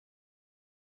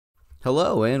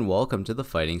Hello and welcome to the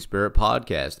Fighting Spirit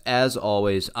Podcast. As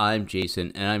always, I'm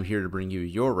Jason and I'm here to bring you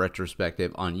your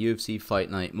retrospective on UFC Fight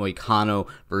Night Moicano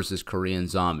versus Korean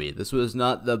Zombie. This was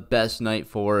not the best night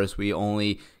for us. We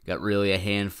only got really a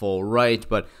handful right,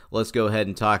 but let's go ahead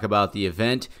and talk about the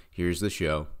event. Here's the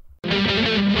show.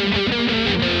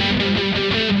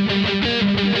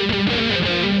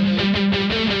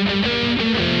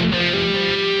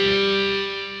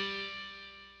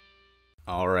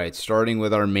 Alright, starting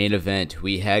with our main event,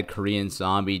 we had Korean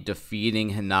Zombie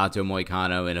defeating Renato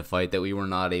Moicano in a fight that we were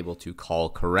not able to call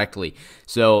correctly.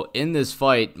 So, in this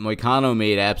fight, Moicano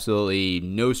made absolutely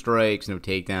no strikes, no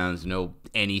takedowns, no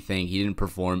anything. He didn't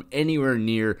perform anywhere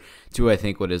near to, I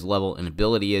think, what his level and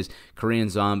ability is. Korean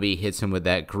Zombie hits him with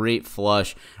that great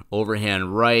flush,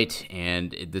 overhand right,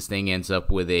 and this thing ends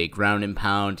up with a ground and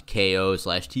pound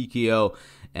KO/TKO.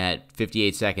 At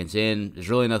 58 seconds in. There's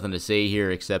really nothing to say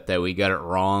here except that we got it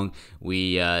wrong.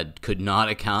 We could not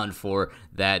account for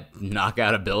that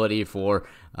knockout ability for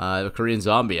the Korean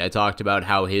Zombie. I talked about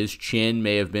how his chin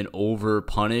may have been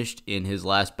over-punished in his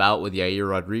last bout with Yair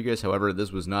Rodriguez. However,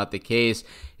 this was not the case.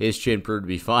 His chin proved to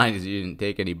be fine because he didn't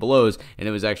take any blows, and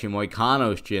it was actually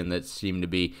Moicano's chin that seemed to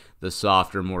be the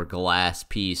softer, more glass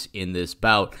piece in this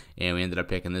bout, and we ended up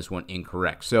picking this one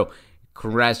incorrect. So,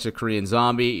 congrats to Korean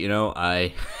Zombie.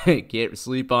 I can't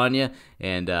sleep on you,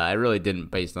 and I really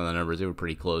didn't based on the numbers. They were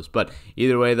pretty close. But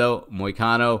either way, though,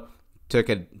 Moicano took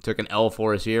an L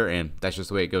for us here, and that's just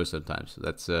the way it goes sometimes. So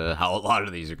that's how a lot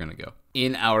of these are going to go.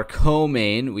 In our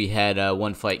co-main, we had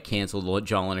one fight canceled. The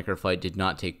John Lineker fight did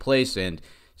not take place, and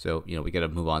so, we got to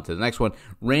move on to the next one.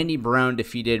 Randy Brown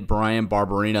defeated Bryan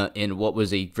Barberena in what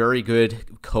was a very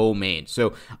good co-main.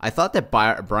 So, I thought that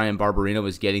Bryan Barberena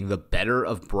was getting the better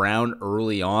of Brown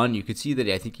early on. You could see that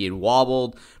I think he had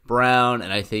wobbled Brown,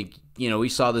 and I think, we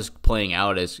saw this playing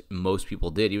out as most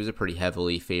people did. He was a pretty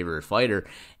heavily favored fighter.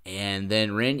 And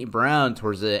then Randy Brown,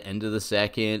 towards the end of the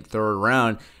second, third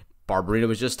round, Barberena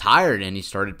was just tired, and he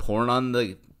started pouring on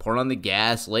the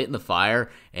gas, lighting the fire,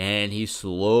 and he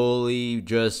slowly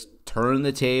just turned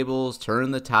the tables,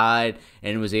 turned the tide,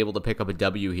 and was able to pick up a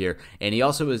W here. And he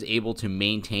also was able to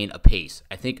maintain a pace.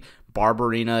 I think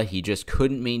Barberena, he just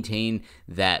couldn't maintain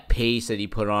that pace that he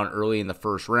put on early in the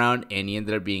first round, and he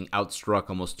ended up being outstruck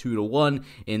almost 2-1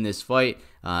 in this fight,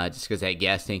 just because that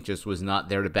gas tank just was not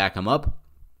there to back him up.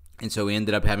 And so we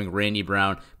ended up having Randy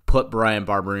Brown put Bryan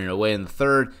Barberena away in the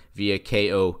third via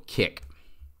KO kick.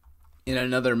 In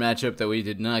another matchup that we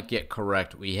did not get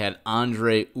correct, we had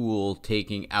Andre Ewell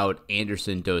taking out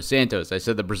Anderson dos Santos. I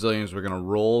said the Brazilians were going to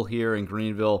roll here in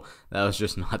Greenville. That was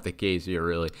just not the case here,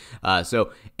 really.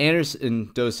 So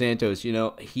Anderson dos Santos,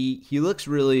 he looks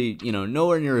really,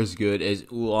 nowhere near as good as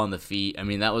Ewell on the feet. I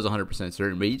mean, that was 100%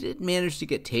 certain, but he did manage to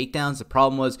get takedowns. The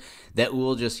problem was that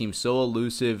Ewell just seemed so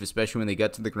elusive, especially when they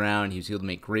got to the ground. He was able to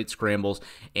make great scrambles,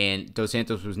 and dos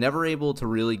Santos was never able to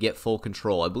really get full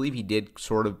control. I believe he did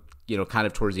sort of kind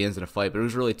of towards the ends of the fight, but it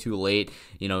was really too late.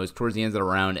 It was towards the ends of the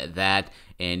round at that,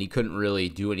 and he couldn't really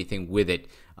do anything with it.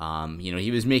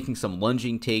 He was making some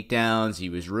lunging takedowns. He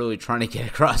was really trying to get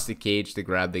across the cage to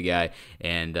grab the guy,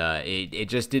 and it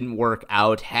just didn't work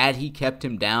out. Had he kept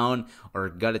him down or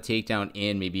got a takedown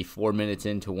in maybe 4 minutes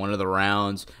into one of the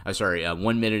rounds,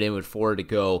 1 minute in with 4 to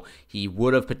go, he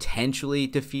would have potentially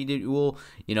defeated Ewell.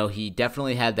 He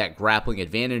definitely had that grappling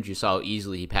advantage. You saw how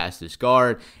easily he passed his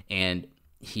guard, and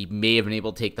he may have been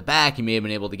able to take the back. He may have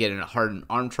been able to get in a hardened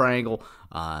arm triangle.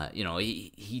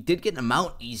 He did get him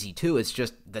out easy, too. It's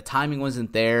just the timing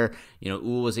wasn't there.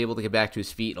 Ewell was able to get back to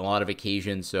his feet on a lot of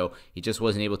occasions, so he just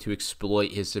wasn't able to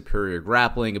exploit his superior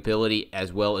grappling ability,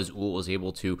 as well as Ewell was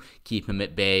able to keep him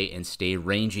at bay and stay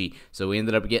rangy. So we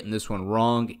ended up getting this one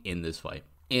wrong in this fight.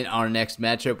 In our next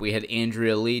matchup, we had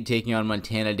Andrea Lee taking on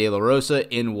Montana De La Rosa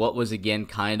in what was, again,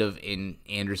 kind of an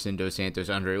Anderson dos Santos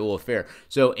Andre Ewell affair.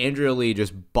 So Andrea Lee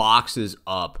just boxes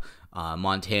up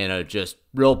Montana just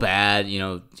real bad,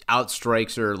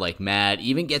 outstrikes her like mad,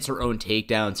 even gets her own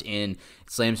takedowns in,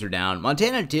 slams her down.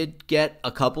 Montana did get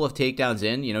a couple of takedowns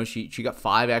in, she got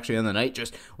 5 actually on the night.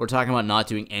 Just, we're talking about not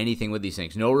doing anything with these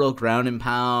things. No real ground and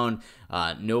pound,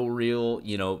 no real,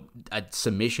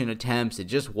 submission attempts. It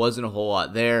just wasn't a whole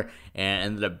lot there, and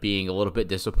ended up being a little bit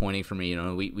disappointing for me.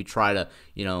 We try to,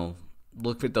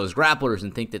 look at those grapplers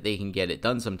and think that they can get it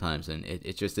done sometimes, and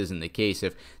it just isn't the case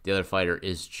if the other fighter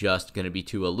is just going to be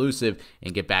too elusive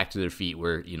and get back to their feet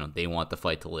where they want the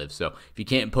fight to live. So if you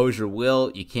can't impose your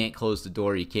will, you can't close the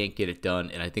door, you can't get it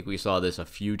done, and I think we saw this a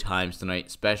few times tonight,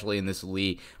 especially in this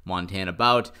Lee Montana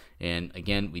bout. And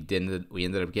again, we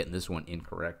ended up getting this one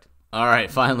incorrect. All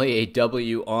right, finally a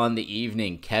W on the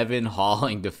evening. Kevin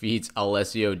Holland defeats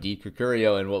Alessio Di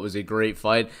Cucurio in what was a great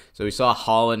fight. So we saw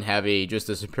Holland have just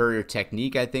a superior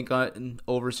technique, I think,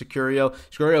 over Cucurio.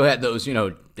 Cucurio had those,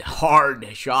 hard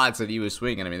shots that he was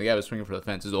swinging. I mean, the guy was swinging for the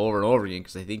fences over and over again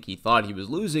because I think he thought he was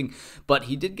losing, but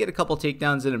he did get a couple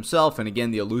takedowns in himself, and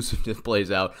again, the elusiveness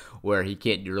plays out where he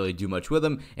can't really do much with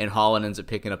him, and Holland ends up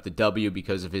picking up the W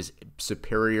because of his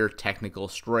superior technical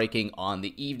striking on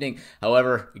the evening.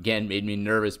 However, again, made me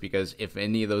nervous because if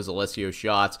any of those Alessio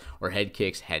shots or head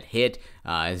kicks had hit,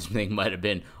 this thing might have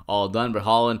been all done, but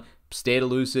Holland stayed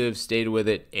elusive, stayed with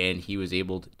it, and he was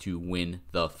able to win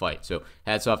the fight. So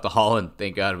hats off to Holland.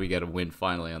 Thank God we got a win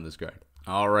finally on this card.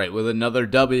 All right, with another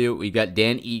W, we got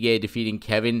Dan Ige defeating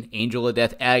Kevin Angel of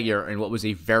Death Aguirre in what was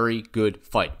a very good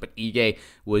fight. But Ige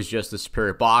was just a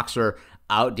superior boxer,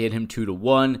 outdid him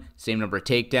 2-1, same number of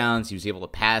takedowns. He was able to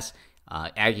pass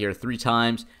Aguirre 3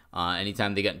 times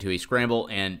anytime they got into a scramble,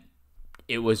 and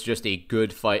it was just a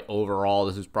good fight overall.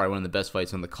 This was probably one of the best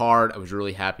fights on the card. I was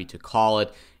really happy to call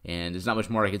it, and there's not much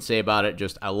more I can say about it.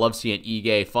 Just I love seeing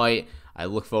Ige fight. I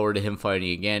look forward to him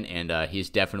fighting again, and he's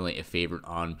definitely a favorite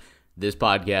on this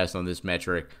podcast, on this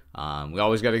metric. We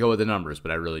always got to go with the numbers,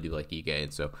 but I really do like Ige,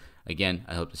 and so, again,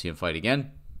 I hope to see him fight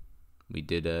again. We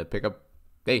did pick up,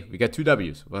 hey, we got 2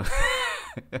 W's. Got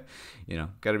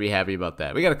to be happy about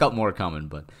that. We got a couple more coming,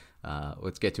 but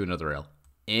let's get to another L.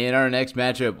 In our next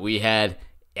matchup, we had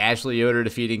Ashley Yoder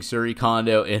defeating Suri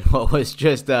Kondo in what was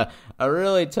just a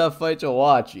really tough fight to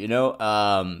watch.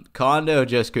 Kondo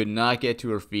just could not get to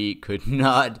her feet, could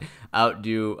not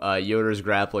outdo Yoder's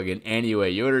grappling in any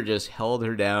way. Yoder just held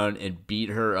her down and beat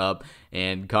her up,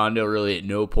 and Kondo really at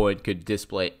no point could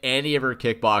display any of her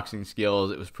kickboxing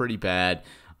skills. It was pretty bad.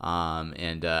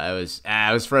 I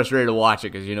was frustrated to watch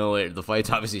it because, the fights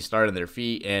obviously started on their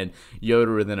feet, and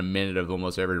Yoder within a minute of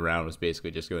almost every round was basically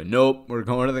just going, nope, we're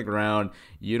going to the ground.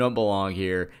 You don't belong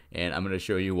here, and I'm going to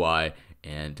show you why.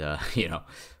 And,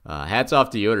 hats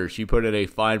off to Yoder. She put in a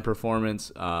fine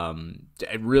performance. I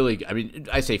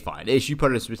say fine. She put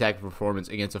in a spectacular performance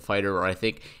against a fighter where I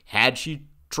think had she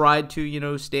tried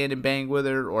to, stand and bang with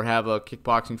her or have a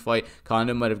kickboxing fight,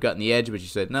 Kondo might have gotten the edge, but she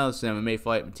said, no, this is an MMA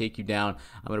fight. I'm going to take you down.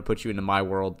 I'm going to put you into my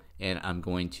world, and I'm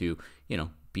going to,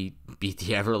 beat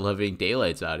the ever-living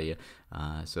daylights out of you.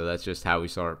 So that's just how we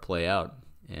saw it play out.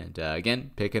 And,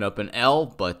 again, picking up an L,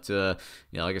 but, like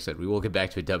I said, we will get back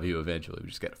to a W eventually. We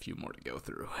just got a few more to go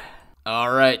through.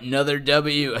 All right, another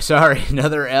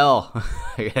L.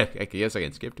 I guess I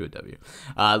can skip to a W.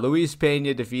 Luis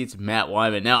Pena defeats Matt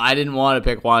Wyman. Now, I didn't want to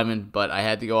pick Wyman, but I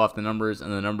had to go off the numbers,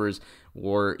 and the numbers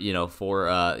were,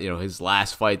 for his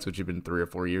last fights, which had been 3 or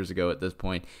 4 years ago at this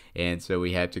point, and so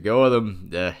we had to go with him.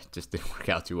 Just didn't work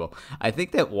out too well. I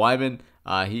think that Wyman,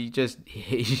 he just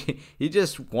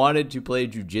wanted to play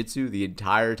jiu-jitsu the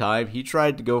entire time. He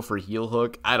tried to go for heel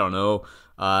hook, I don't know,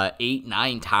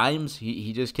 8-9 times.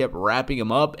 He just kept wrapping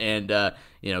him up, and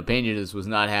Pena just was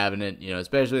not having it,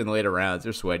 especially in the later rounds.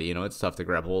 They're sweaty, it's tough to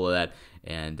grab hold of that,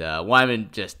 and Wyman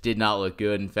just did not look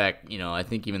good. In fact, I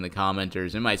think even the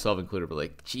commenters, and myself included, were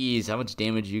like, geez, how much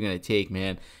damage are you going to take,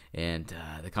 man? And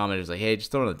the commenters like, hey,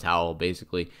 just throw in the towel,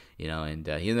 basically, and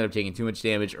he ended up taking too much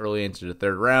damage early into the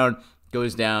 3rd round.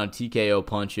 Goes down, TKO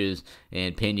punches,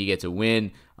 and Pena gets a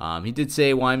win. He did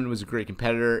say Wyman was a great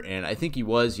competitor, and I think he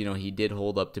was. He did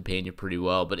hold up to Pena pretty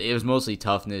well, but it was mostly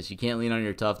toughness. You can't lean on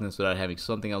your toughness without having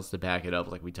something else to back it up,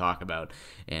 like we talk about.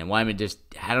 And Wyman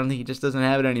I don't think he just doesn't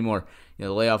have it anymore. The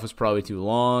layoff was probably too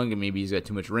long, and maybe he's got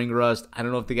too much ring rust. I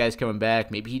don't know if the guy's coming back.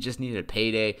 Maybe he just needed a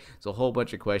payday. There's a whole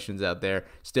bunch of questions out there.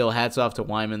 Still, hats off to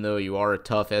Wyman, though. You are a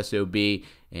tough SOB.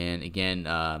 And again,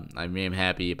 I am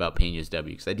happy about Pena's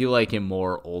W because I do like him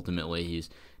more ultimately. He's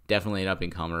definitely an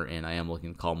up-and-comer, and I am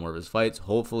looking to call more of his fights,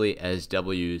 hopefully as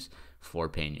W's for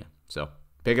Pena. So,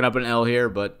 picking up an L here,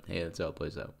 but hey, that's how it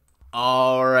plays out.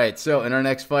 All right, so in our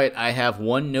next fight, I have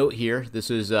one note here. This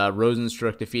is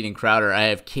Rosenstruck defeating Crowder. I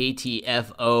have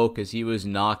KTFO because he was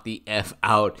knocked the F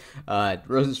out.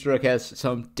 Rosenstruck has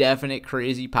some definite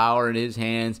crazy power in his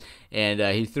hands, and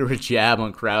he threw a jab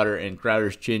on Crowder, and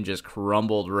Crowder's chin just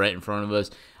crumbled right in front of us.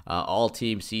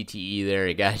 All-team CTE there.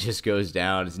 A guy just goes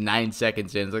down. It's 9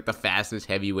 seconds in. It's like the fastest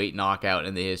heavyweight knockout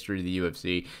in the history of the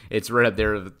UFC. It's right up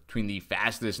there between the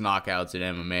fastest knockouts in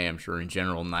MMA, I'm sure, in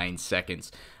general, 9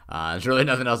 seconds. There's really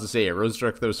nothing else to say here.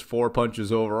 Rosenstruck throws 4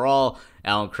 punches overall.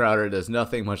 Alan Crowder does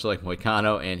nothing, much like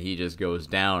Moicano, and he just goes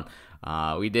down.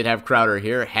 We did have Crowder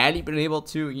here. Had he been able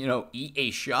to, eat a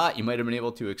shot, he might have been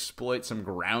able to exploit some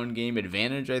ground game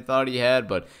advantage I thought he had,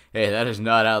 but hey, that is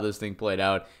not how this thing played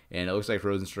out, and it looks like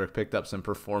Rosenstruck picked up some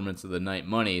performance of the night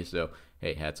money, so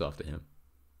hey, hats off to him.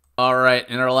 All right,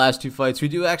 in our last two fights, we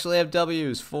do actually have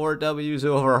W's, 4 W's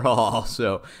overall.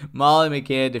 So Molly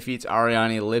McCann defeats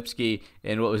Ariane Lipski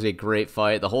in what was a great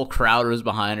fight. The whole crowd was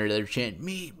behind her. They were chanting,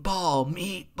 meatball,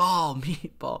 meatball,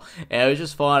 meatball. And it was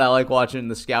just fun. I like watching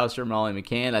the Scouser, Molly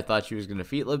McCann. I thought she was going to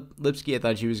defeat Lipski. I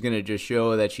thought she was going to just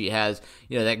show that she has,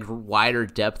 that wider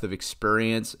depth of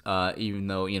experience, even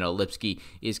though, Lipski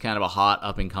is kind of a hot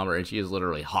up-and-comer, and she is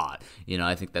literally hot.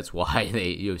 I think that's why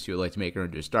UFC would like to make her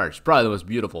into a star. She's probably the most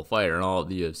beautiful fighter in all of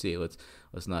the UFC. Let's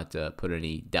not put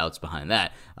any doubts behind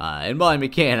that. And Molly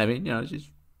McCann, I mean, she's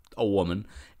a woman,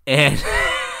 and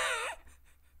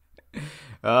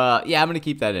yeah, I'm gonna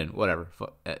keep that in. Whatever,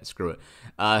 screw it.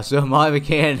 So Molly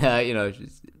McCann,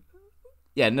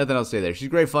 nothing else to say there. She's a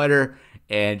great fighter,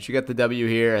 and she got the W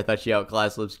here. I thought she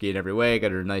outclassed Lipski in every way.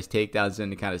 Got her nice takedowns in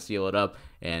to kind of seal it up,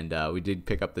 and we did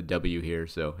pick up the W here.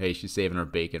 So hey, she's saving her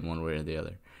bacon one way or the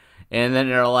other. And then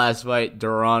in our last fight,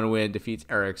 Deron Winn defeats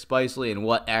Eric Spicely in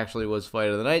what actually was fight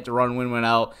of the night. Deron Winn went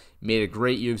out, made a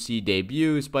great UFC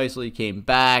debut. Spicely came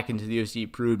back into the UFC,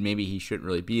 proved maybe he shouldn't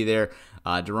really be there.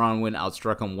 Deron Winn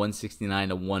outstruck him 169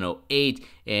 to 108,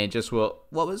 and just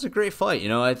what was a great fight.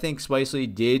 I think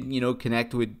Spicely did,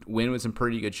 connect with Winn with some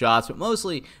pretty good shots, but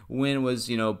mostly Winn was,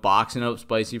 boxing up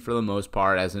Spicely for the most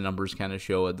part, as the numbers kind of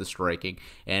show at the striking.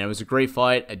 And it was a great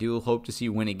fight. I do hope to see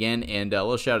Winn again. And a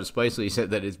little shout out to Spicely. He said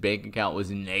that his bank account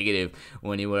was negative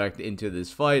when he went into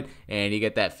this fight, and he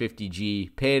got that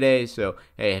 50G payday. So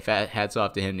hey, hats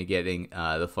off to him to getting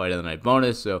the fight of the night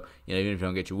bonus. So even if you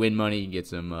don't get your win money, you can get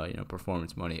some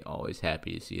performance money. Always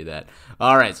happy to see that.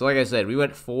 All right, so like I said, we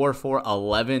went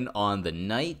 4-for-11 on the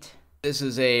night. This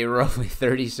is a roughly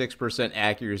 36%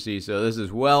 accuracy, so this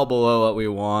is well below what we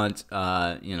want.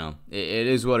 It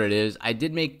is what it is. I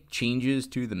did make changes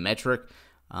to the metric.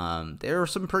 There are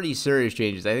some pretty serious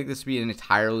changes. I think this would be an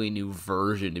entirely new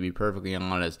version, to be perfectly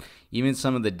honest. Even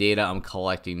some of the data I'm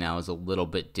collecting now is a little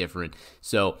bit different.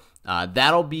 So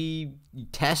that'll be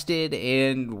tested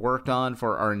and worked on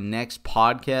for our next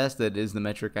podcast. That is the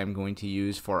metric I'm going to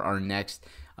use for our next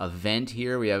event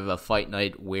here. We have a fight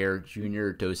night where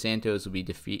Junior Dos Santos will be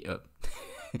defeating.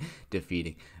 That's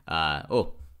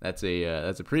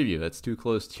a preview. That's too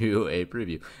close to a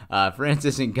preview.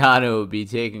 Francis Ngannou will be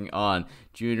taking on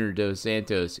Junior Dos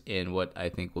Santos in what I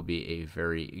think will be a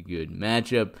very good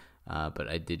matchup. But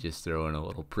I did just throw in a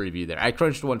little preview there. I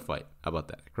crunched one fight. How about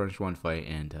that? I crunched one fight,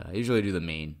 and I usually do the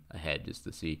main ahead just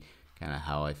to see kind of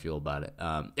how I feel about it.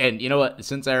 And you know what?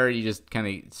 Since I already just kind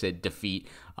of said defeat,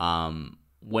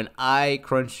 when I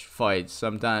crunch fights,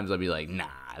 sometimes I'll be like, nah,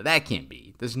 that can't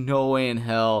be. There's no way in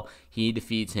hell he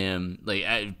defeats him. Like,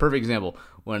 perfect example,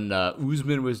 when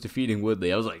Usman was defeating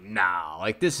Woodley, I was like,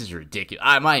 nah, this is ridiculous.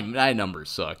 My numbers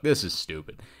suck. This is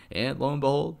stupid. And lo and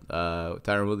behold,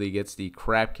 Tyron Woodley gets the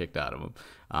crap kicked out of him.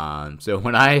 So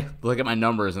when I look at my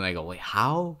numbers and I go, wait,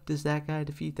 how does that guy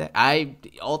defeat that? I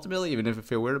ultimately, even if I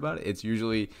feel weird about it, it's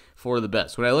usually for the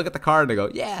best. When I look at the card and I go,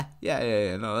 yeah,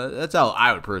 no, that's how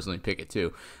I would personally pick it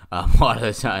too. A lot of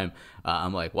the time,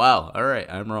 I'm like, wow, all right,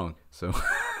 I'm wrong. So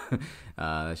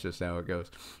that's just how it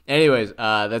goes. Anyways,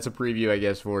 that's a preview, I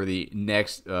guess, for the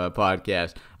next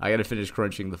podcast. I got to finish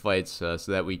crunching the fights so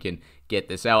that we can get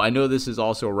this out. I know this is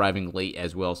also arriving late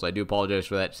as well, so I do apologize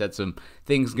for that. Just had some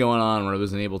things going on where I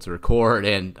wasn't able to record,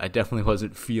 and I definitely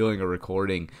wasn't feeling a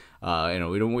recording. We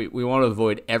want to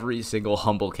avoid every single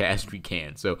humble cast we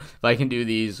can. So if I can do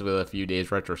these with a few days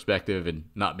retrospective and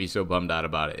not be so bummed out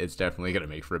about it, it's definitely going to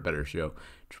make for a better show.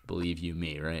 Believe you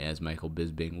me, right? As Michael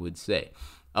Bisping would say.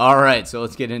 All right, so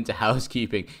let's get into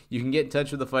housekeeping. You can get in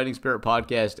touch with the Fighting Spirit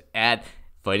Podcast at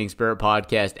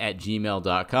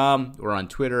fightingspiritpodcast@gmail.com. We're on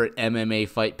Twitter at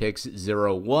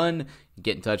MMAFightPicks01.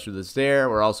 Get in touch with us there.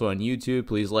 We're also on YouTube.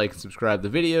 Please like and subscribe to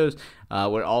the videos.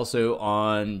 We're also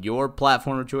on your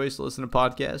platform of choice to listen to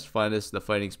podcasts. Find us, the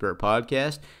Fighting Spirit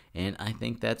Podcast, and I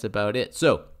think that's about it.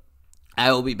 So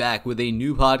I will be back with a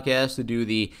new podcast to do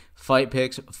the fight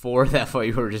picks for that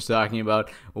fight we were just talking about,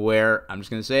 where, I'm just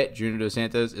going to say it, Junior Dos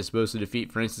Santos is supposed to defeat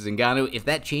Francis Ngannou. If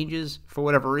that changes for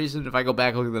whatever reason, if I go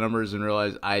back, look at the numbers, and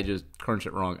realize I just crunched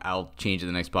it wrong, I'll change it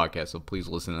the next podcast, so please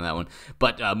listen to that one.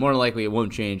 But more than likely, it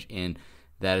won't change, and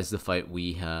that is the fight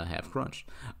we have crunched.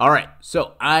 All right,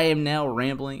 so I am now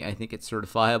rambling. I think it's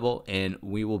certifiable, and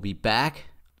we will be back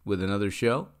with another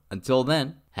show. Until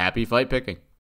then, happy fight picking.